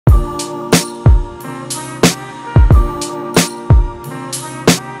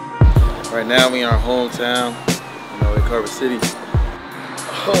Right now we in our hometown, you know, in Carver City.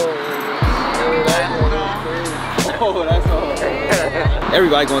 Oh, that's all.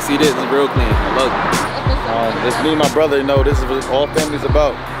 Everybody gonna see this. It's real clean. I love it. It's me and my brother. You know, this is what all family's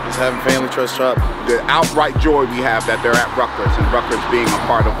about. Just having family trust shop. The outright joy we have that they're at Rutgers, and Rutgers being a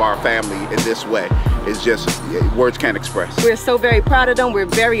part of our family in this way is just, words can't express. We're so very proud of them. We're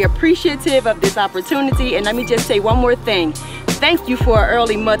very appreciative of this opportunity. And let me just say one more thing. Thank you for an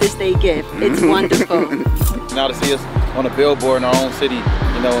early Mother's Day gift. It's wonderful. Now to see us on a billboard in our own city,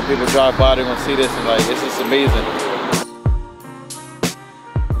 you know, when people drive by, they're gonna see this and like, it's just amazing.